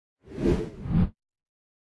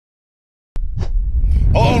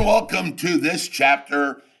and welcome to this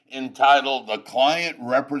chapter entitled The Client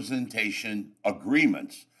Representation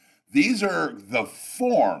Agreements. These are the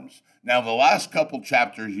forms. Now, the last couple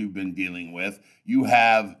chapters you've been dealing with,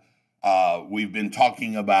 we've been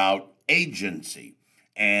talking about agency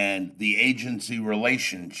and the agency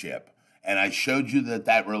relationship. And I showed you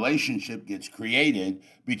that relationship gets created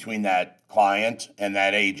between that client and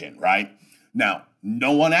that agent, right? Now,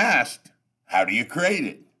 no one asked, how do you create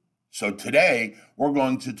it? So today, we're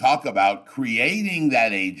going to talk about creating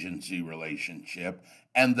that agency relationship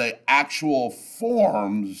and the actual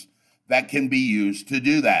forms that can be used to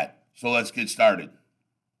do that. So let's get started.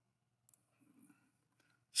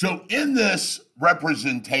 So in this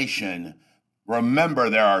representation, remember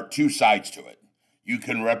there are two sides to it. You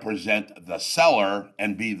can represent the seller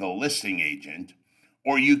and be the listing agent,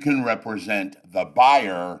 or you can represent the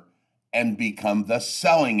buyer and become the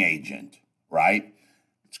selling agent, right?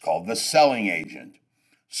 It's called the selling agent.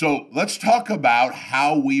 So let's talk about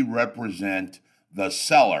how we represent the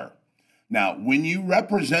seller. Now, when you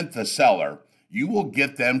represent the seller, you will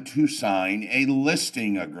get them to sign a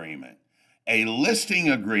listing agreement. A listing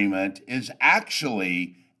agreement is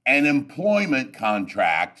actually an employment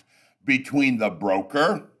contract between the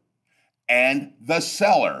broker and the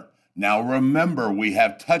seller. Now, remember, we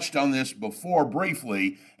have touched on this before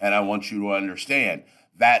briefly, and I want you to understand.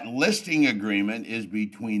 That listing agreement is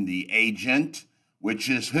between the agent, which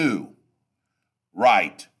is who?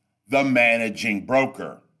 Right, the managing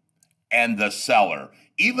broker, and the seller.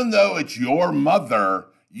 Even though it's your mother,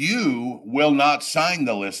 you will not sign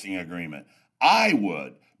the listing agreement. I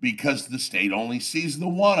would, because the state only sees the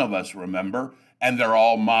one of us, remember? And they're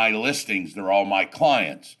all my listings, they're all my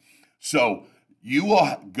clients. So you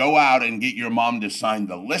will go out and get your mom to sign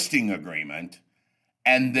the listing agreement,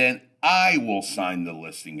 and then I will sign the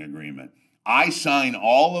listing agreement. I sign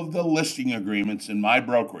all of the listing agreements in my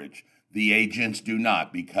brokerage. The agents do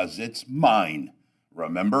not because it's mine.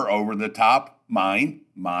 Remember, over the top, mine,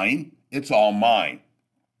 it's all mine.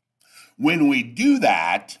 When we do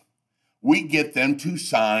that, we get them to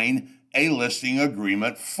sign a listing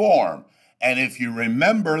agreement form. And if you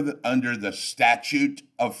remember that under the statute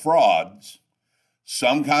of frauds,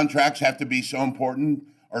 some contracts have to be so important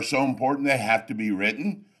they have to be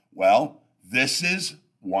written. Well, this is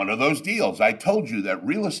one of those deals. I told you that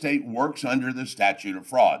real estate works under the statute of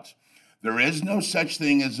frauds. There is no such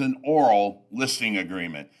thing as an oral listing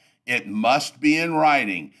agreement. It must be in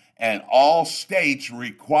writing, and all states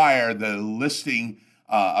require the listing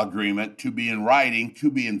agreement to be in writing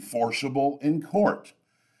to be enforceable in court.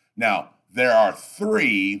 Now, there are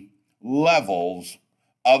 3 levels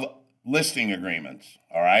of listing agreements,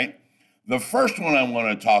 all right? The first one I want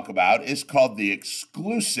to talk about is called the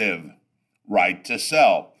exclusive right to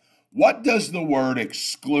sell. What does the word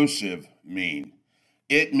exclusive mean?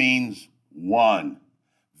 It means one.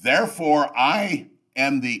 Therefore, I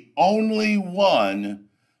am the only one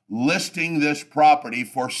listing this property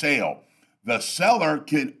for sale. The seller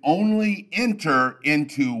can only enter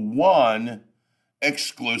into one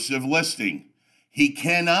exclusive listing. He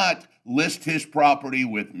cannot list his property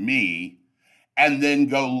with me and then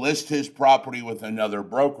go list his property with another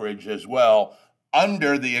brokerage as well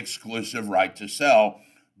under the exclusive right to sell,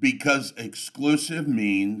 because exclusive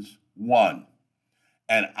means one.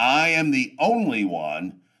 And I am the only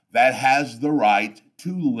one that has the right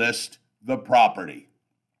to list the property.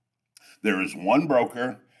 There is one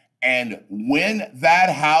broker, and when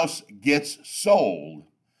that house gets sold,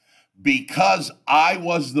 because I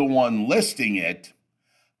was the one listing it,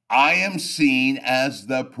 I am seen as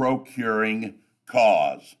the procuring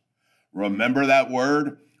cause. Remember that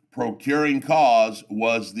word? Procuring cause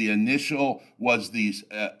was the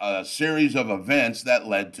series of events that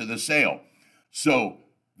led to the sale. So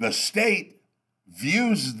the state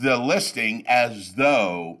views the listing as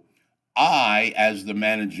though I, as the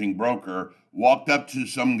managing broker, walked up to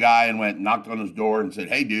some guy and knocked on his door and said,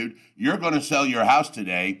 hey, dude, you're going to sell your house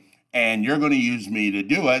today, and you're going to use me to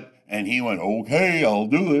do it. And he went, okay, I'll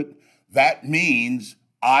do it. That means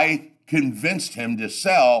I convinced him to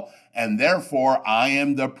sell, and therefore I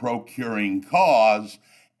am the procuring cause.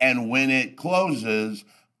 And when it closes,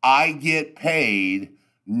 I get paid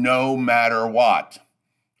no matter what.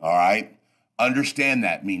 All right? Understand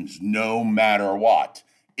that means no matter what.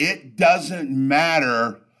 It doesn't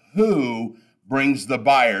matter who brings the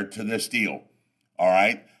buyer to this deal. All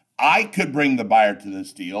right? I could bring the buyer to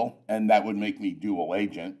this deal, and that would make me dual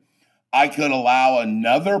agent. I could allow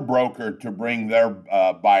another broker to bring their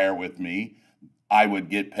buyer with me. I would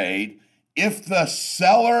get paid. If the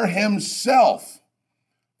seller himself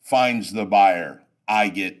finds the buyer, I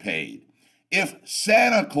get paid. If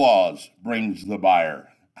Santa Claus brings the buyer,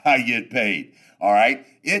 I get paid. All right.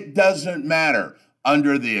 It doesn't matter.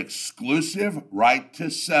 Under the exclusive right to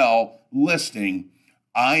sell listing,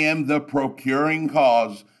 I am the procuring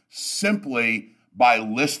cause simply by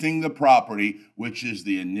listing the property, which is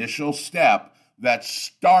the initial step that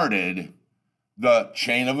started the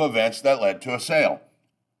chain of events that led to a sale.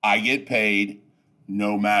 I get paid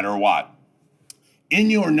no matter what. In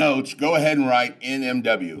your notes, go ahead and write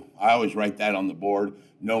NMW. I always write that on the board,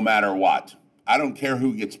 no matter what. I don't care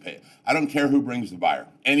who gets paid. I don't care who brings the buyer.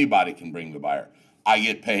 Anybody can bring the buyer. I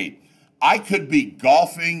get paid. I could be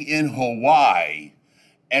golfing in Hawaii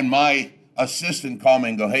and my assistant call me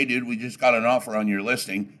and go, hey, dude, we just got an offer on your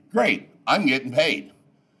listing. Great, I'm getting paid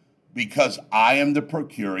because I am the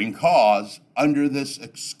procuring cause under this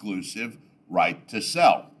exclusive right to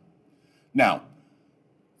sell. Now,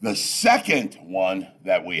 the second one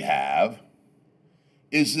that we have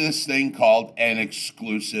is this thing called an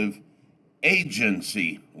exclusive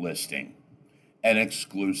agency listing. An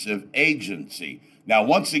exclusive agency. Now,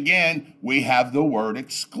 once again, we have the word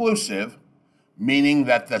exclusive, meaning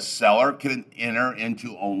that the seller can enter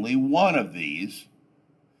into only one of these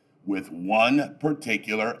with one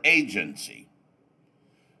particular agency.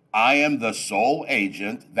 I am the sole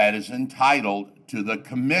agent that is entitled to the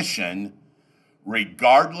commission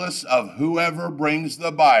regardless of whoever brings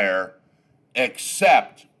the buyer,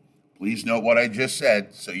 except, please note what I just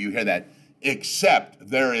said so you hear that, except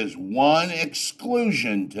there is one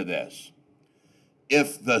exclusion to this.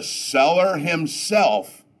 If the seller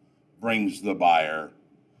himself brings the buyer,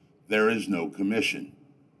 there is no commission.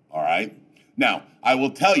 All right? Now, I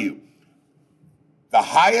will tell you, the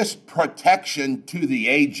highest protection to the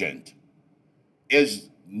agent is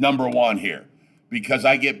number one here, because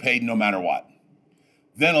I get paid no matter what.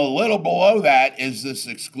 Then a little below that is this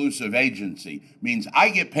exclusive agency. Means I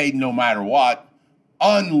get paid no matter what,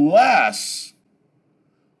 unless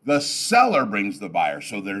the seller brings the buyer.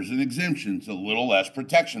 So there's an exemption. It's a little less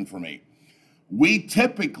protection for me. We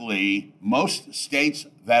typically, most states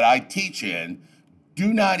that I teach in,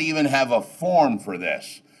 do not even have a form for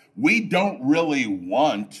this. We don't really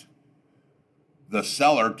want the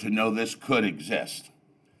seller to know this could exist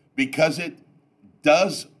because it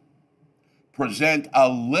does present a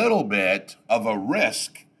little bit of a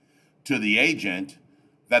risk to the agent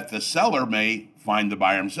that the seller may find the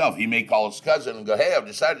buyer himself. He may call his cousin and go, hey, I've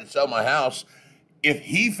decided to sell my house. If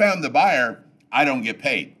he found the buyer, I don't get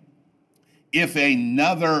paid. If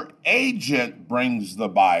another agent brings the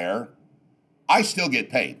buyer, I still get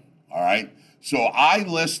paid, all right? So I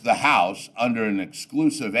list the house under an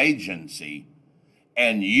exclusive agency,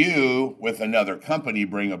 and you, with another company,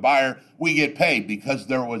 bring a buyer, we get paid because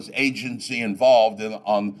there was agency involved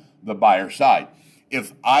on the buyer side.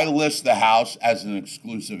 If I list the house as an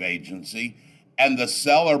exclusive agency and the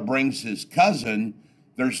seller brings his cousin,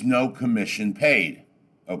 there's no commission paid,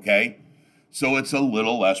 okay? So it's a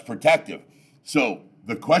little less protective. So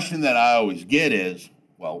the question that I always get is,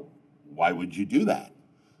 well, why would you do that?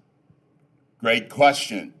 Great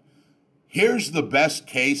question. Here's the best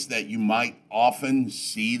case that you might often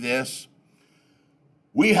see this.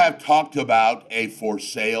 We have talked about a for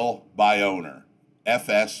sale by owner,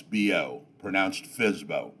 FSBO, pronounced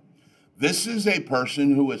FSBO. This is a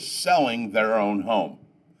person who is selling their own home.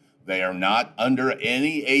 They are not under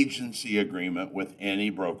any agency agreement with any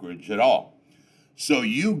brokerage at all. So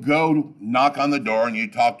you go knock on the door and you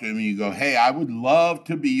talk to him and you go, hey, I would love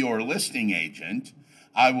to be your listing agent.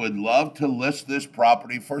 I would love to list this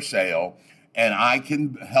property for sale, and I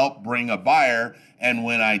can help bring a buyer. And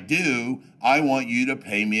when I do, I want you to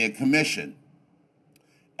pay me a commission.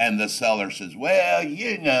 And the seller says, well,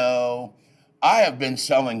 you know, I have been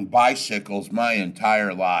selling bicycles my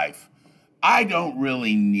entire life. I don't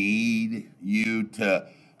really need you to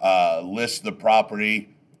list the property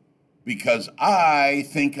because I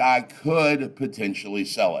think I could potentially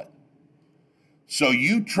sell it. So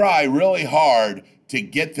you try really hard to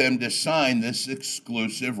get them to sign this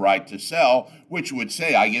exclusive right to sell, which would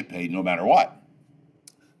say I get paid no matter what.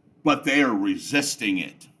 But they are resisting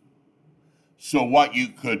it. So what you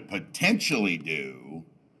could potentially do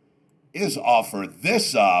is offer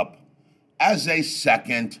this up as a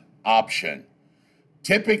second option.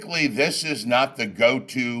 Typically, this is not the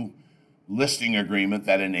go-to listing agreement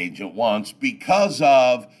that an agent wants because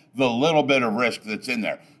of the little bit of risk that's in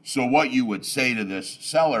there. So what you would say to this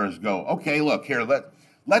seller is go, okay, look here,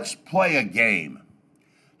 let's play a game.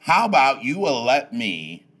 How about you will let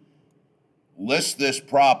me list this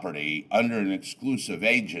property under an exclusive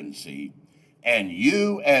agency, and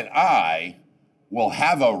you and I will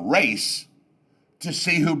have a race to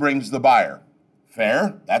see who brings the buyer.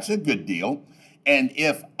 Fair? That's a good deal. And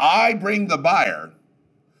if I bring the buyer,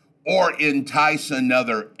 or entice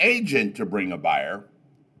another agent to bring a buyer,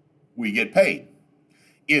 we get paid.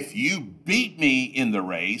 If you beat me in the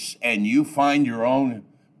race and you find your own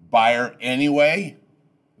buyer anyway,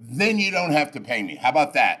 then you don't have to pay me. How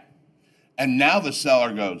about that? And now the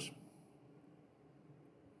seller goes,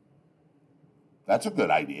 that's a good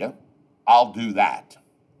idea. I'll do that.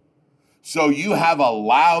 So you have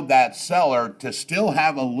allowed that seller to still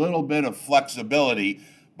have a little bit of flexibility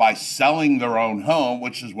by selling their own home,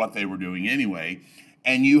 which is what they were doing anyway.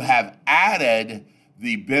 And you have added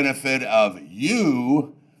the benefit of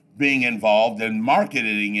you being involved in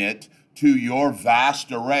marketing it to your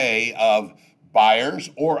vast array of buyers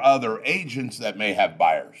or other agents that may have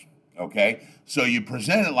buyers. Okay? So you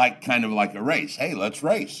present it like kind of like a race. Hey, let's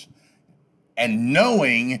race. And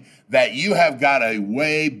knowing that you have got a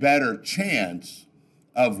way better chance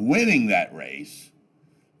of winning that race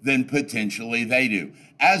than potentially they do.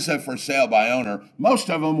 As a for sale by owner, most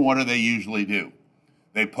of them, what do they usually do?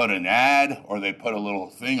 They put an ad or they put a little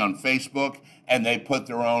thing on Facebook and they put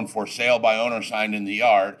their own for sale by owner sign in the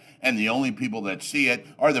yard, and the only people that see it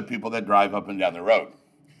are the people that drive up and down the road.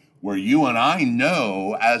 Where you and I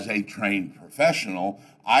know, as a trained professional,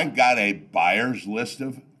 I've got a buyer's list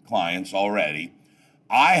of clients already.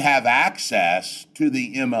 I have access to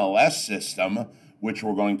the MLS system, which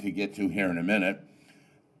we're going to get to here in a minute.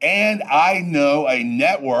 And I know a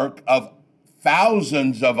network of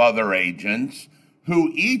thousands of other agents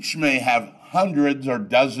who each may have hundreds or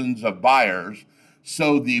dozens of buyers.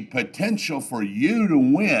 So the potential for you to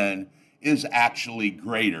win is actually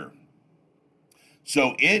greater.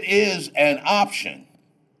 So it is an option.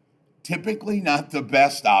 Typically not the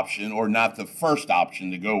best option or not the first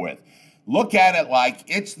option to go with. Look at it like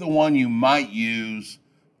it's the one you might use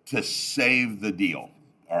to save the deal,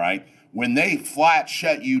 all right? When they flat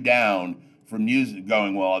shut you down from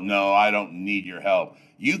going, well, no, I don't need your help,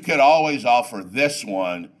 you could always offer this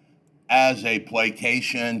one as a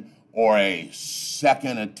placation or a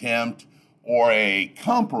second attempt or a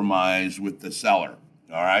compromise with the seller,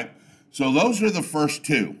 all right? So those are the first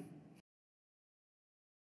two.